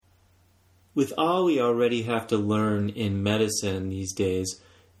With all we already have to learn in medicine these days,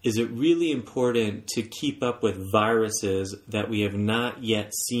 is it really important to keep up with viruses that we have not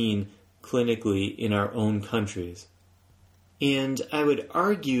yet seen clinically in our own countries? And I would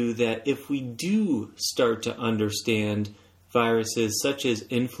argue that if we do start to understand viruses such as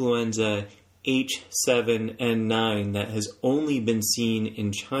influenza H7N9 that has only been seen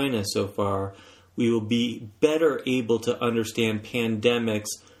in China so far, we will be better able to understand pandemics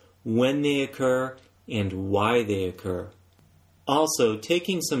when they occur and why they occur. Also,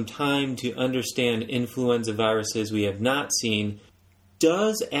 taking some time to understand influenza viruses we have not seen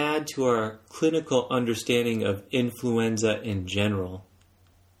does add to our clinical understanding of influenza in general.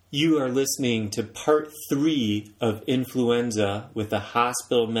 You are listening to Part 3 of Influenza with the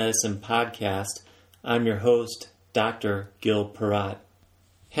Hospital Medicine Podcast. I'm your host, Dr. Gil Peratt.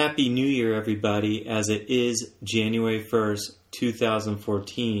 Happy New Year, everybody, as it is January 1st,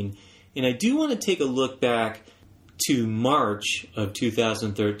 2014. And I do want to take a look back to March of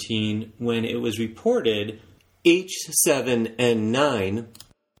 2013 when it was reported H7N9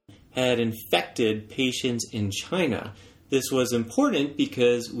 had infected patients in China. This was important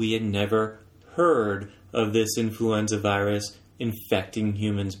because we had never heard of this influenza virus infecting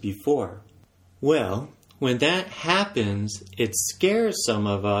humans before. Well, when that happens, it scares some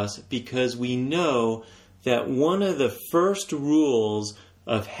of us because we know that one of the first rules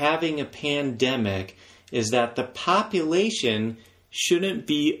of having a pandemic is that the population shouldn't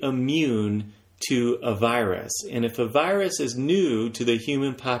be immune to a virus. And if a virus is new to the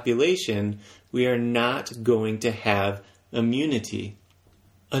human population, we are not going to have immunity.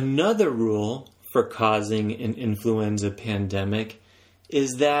 Another rule for causing an influenza pandemic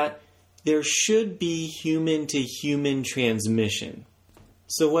is that there should be human-to-human transmission.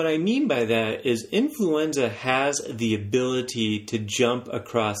 So what I mean by that is influenza has the ability to jump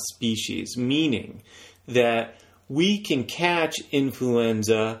across species, meaning that we can catch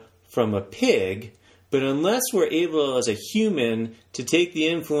influenza from a pig, but unless we're able as a human to take the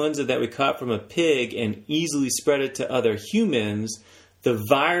influenza that we caught from a pig and easily spread it to other humans, the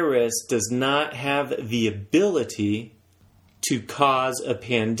virus does not have the ability to cause a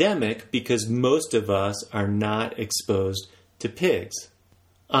pandemic because most of us are not exposed to pigs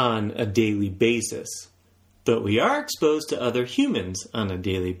on a daily basis. But we are exposed to other humans on a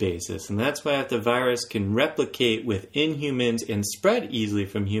daily basis, and that's why if the virus can replicate within humans and spread easily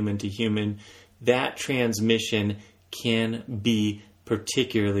from human to human, that transmission can be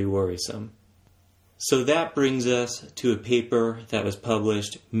particularly worrisome. So that brings us to a paper that was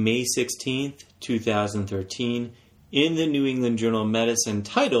published May 16th, 2013 in the New England Journal of Medicine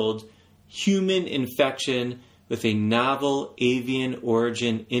titled Human Infection with a Novel Avian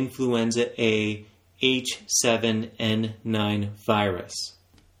Origin Influenza A H7N9 Virus.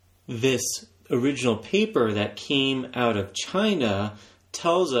 This original paper that came out of China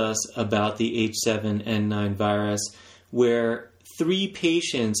tells us about the H7N9 virus, where 3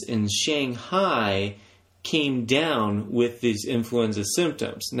 patients in Shanghai came down with these influenza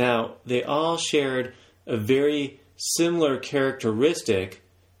symptoms. Now, they all shared a very similar characteristic,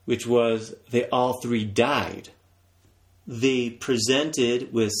 which was they all 3 died. They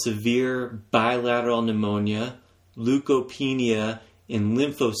presented with severe bilateral pneumonia, leukopenia, and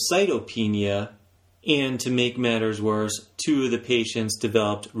lymphocytopenia, and to make matters worse, 2 of the patients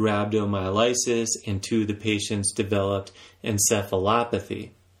developed rhabdomyolysis and 2 of the patients developed encephalopathy.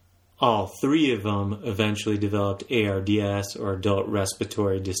 All 3 of them eventually developed ARDS, or adult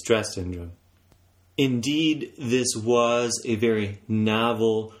respiratory distress syndrome. Indeed, this was a very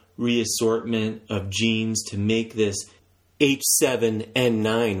novel reassortment of genes to make this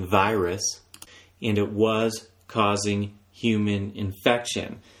H7N9 virus, and it was causing human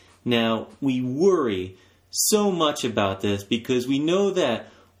infection. Now, we worry so much about this because we know that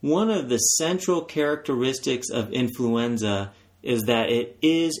one of the central characteristics of influenza is that it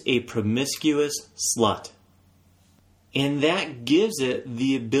is a promiscuous slut. And that gives it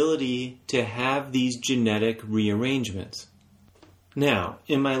the ability to have these genetic rearrangements. Now,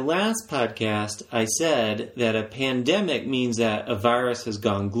 in my last podcast, I said that a pandemic means that a virus has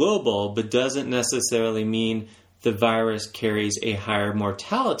gone global, but doesn't necessarily mean the virus carries a higher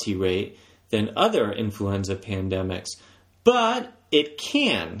mortality rate than other influenza pandemics. But it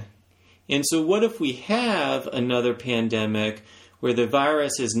can. And so what if we have another pandemic where the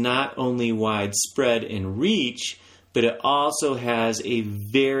virus is not only widespread in reach, but it also has a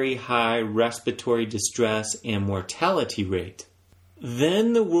very high respiratory distress and mortality rate?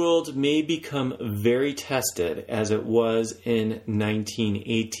 Then the world may become very tested as it was in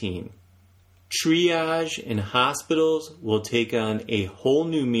 1918. Triage in hospitals will take on a whole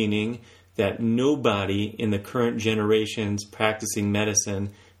new meaning that nobody in the current generations practicing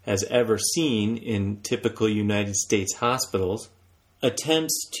medicine has ever seen in typical United States hospitals.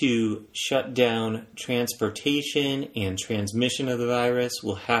 Attempts to shut down transportation and transmission of the virus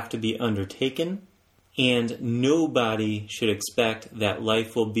will have to be undertaken, and nobody should expect that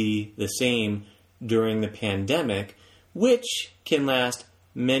life will be the same during the pandemic, which can last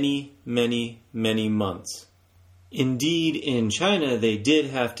many, many, many months. Indeed, in China, they did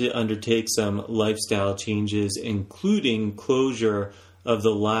have to undertake some lifestyle changes, including closure of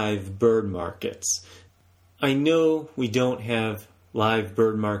the live bird markets. I know we don't have live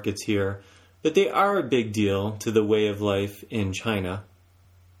bird markets here, but they are a big deal to the way of life in China.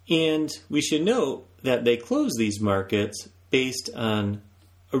 And we should note that they close these markets based on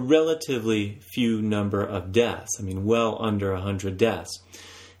a relatively few number of deaths. Well under 100 deaths.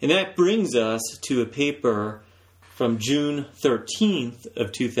 And that brings us to a paper from June 13th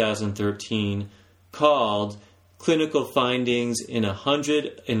of 2013 called Clinical Findings in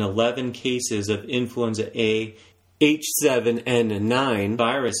 111 Cases of Influenza A H7N9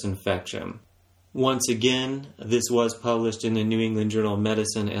 Virus Infection. Once again, this was published in the New England Journal of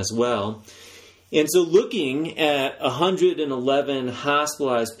Medicine as well. And so looking at 111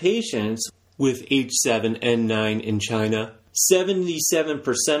 hospitalized patients with H7N9 in China,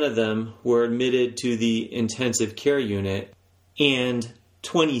 77% of them were admitted to the intensive care unit, and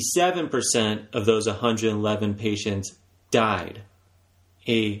 27% of those 111 patients died.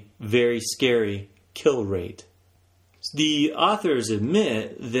 A very scary kill rate. The authors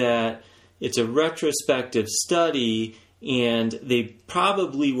admit that it's a retrospective study and they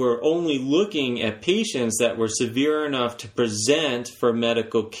probably were only looking at patients that were severe enough to present for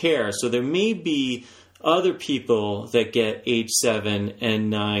medical care. So there may be other people that get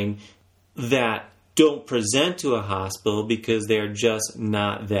H7N9 that don't present to a hospital because they're just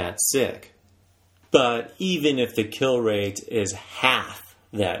not that sick. But even if the kill rate is half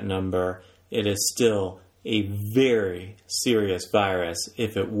that number, it is still a very serious virus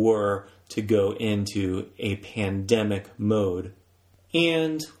if it were to go into a pandemic mode.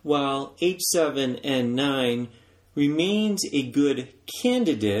 And while H7N9 remains a good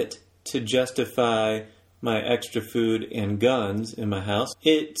candidate to justify my extra food and guns in my house,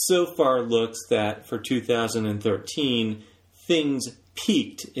 it so far looks that for 2013, things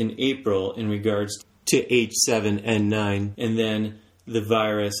peaked in April in regards to H7N9, and then the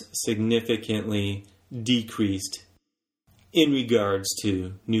virus significantly decreased in regards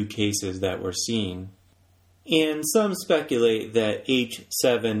to new cases that we're seeing. And some speculate that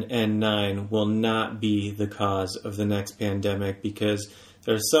H7N9 will not be the cause of the next pandemic because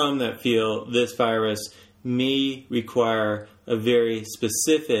there are some that feel this virus may require a very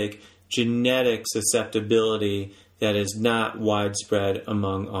specific genetic susceptibility that is not widespread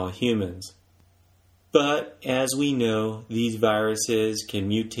among all humans. But as we know, these viruses can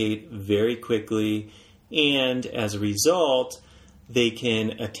mutate very quickly, and as a result, they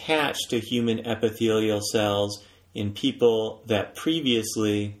can attach to human epithelial cells in people that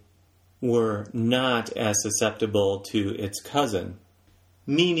previously were not as susceptible to its cousin.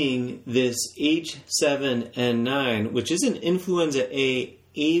 Meaning this H7N9, which is an influenza A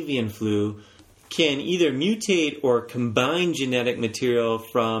avian flu, can either mutate or combine genetic material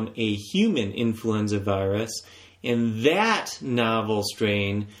from a human influenza virus, and that novel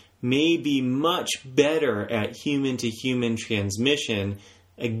strain may be much better at human-to-human transmission,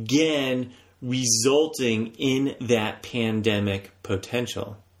 again resulting in that pandemic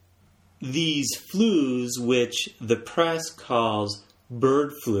potential. These flus, which the press calls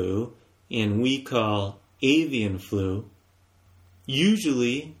bird flu and we call avian flu,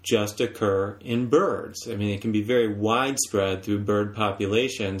 usually just occur in birds. It can be very widespread through bird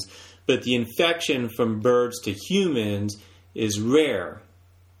populations, but the infection from birds to humans is rare.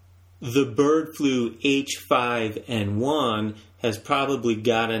 The bird flu H5N1 has probably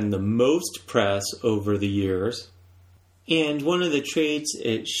gotten the most press over the years, and one of the traits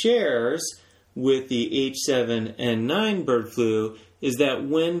it shares with the H7N9 bird flu is that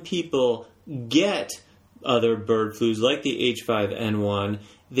when people get other bird flus like the H5N1,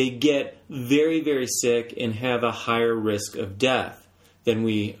 they get very, very sick and have a higher risk of death than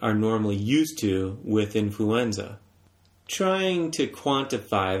we are normally used to with influenza. Trying to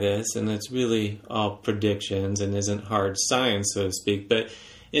quantify this, and it's really all predictions and isn't hard science, so to speak, but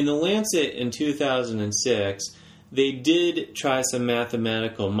in the Lancet in 2006, they did try some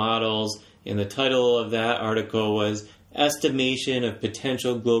mathematical models, and the title of that article was Estimation of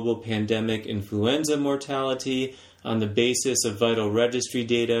Potential Global Pandemic Influenza Mortality on the Basis of Vital Registry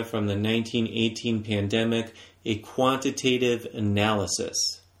Data from the 1918 Pandemic, a Quantitative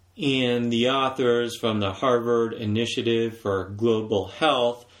Analysis. And the authors from the Harvard Initiative for Global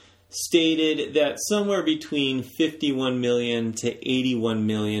Health stated that somewhere between 51 million to 81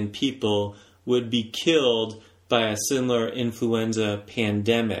 million people would be killed by a similar influenza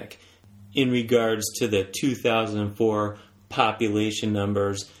pandemic in regards to the 2004 population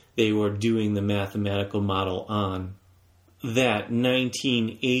numbers they were doing the mathematical model on. That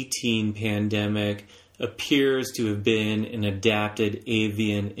 1918 pandemic appears to have been an adapted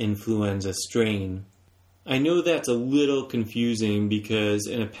avian influenza strain. I know that's a little confusing because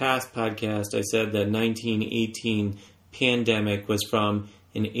in a past podcast I said that 1918 pandemic was from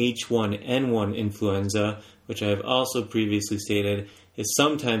an H1N1 influenza, which I have also previously stated is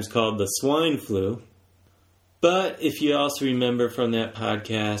sometimes called the swine flu. But if you also remember from that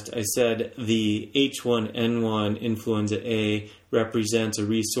podcast, I said the H1N1 influenza A represents a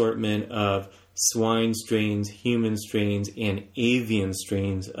reassortment of swine strains, human strains, and avian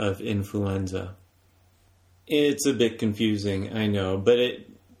strains of influenza. It's a bit confusing, I know, but it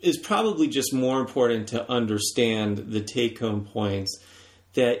is probably just more important to understand the take-home points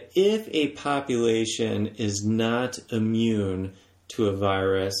that if a population is not immune to a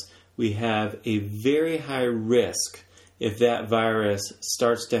virus, we have a very high risk if that virus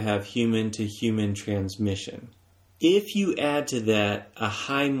starts to have human-to-human transmission. If you add to that a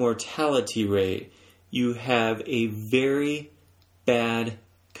high mortality rate, you have a very bad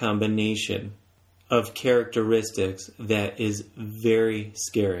combination of characteristics that is very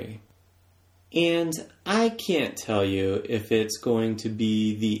scary. And I can't tell you if it's going to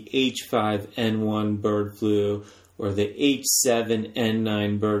be the H5N1 bird flu or the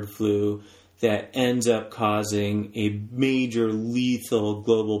H7N9 bird flu that ends up causing a major lethal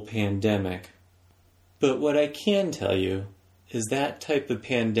global pandemic. But what I can tell you is that type of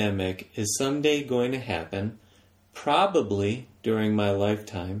pandemic is someday going to happen, probably during my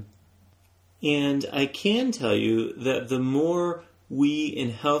lifetime. And I can tell you that the more we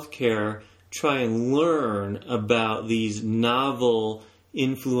in healthcare try and learn about these novel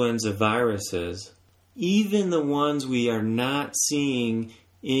influenza viruses, even the ones we are not seeing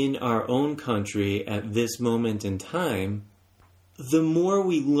in our own country at this moment in time, the more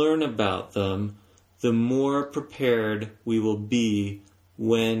we learn about them, the more prepared we will be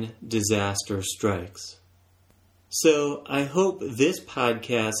when disaster strikes. So I hope this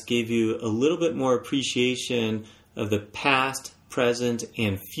podcast gave you a little bit more appreciation of the past, present,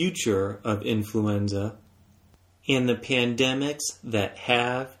 and future of influenza and the pandemics that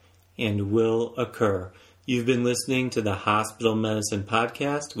have and will occur. You've been listening to the Hospital Medicine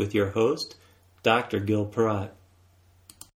Podcast with your host, Dr. Gil Perrott.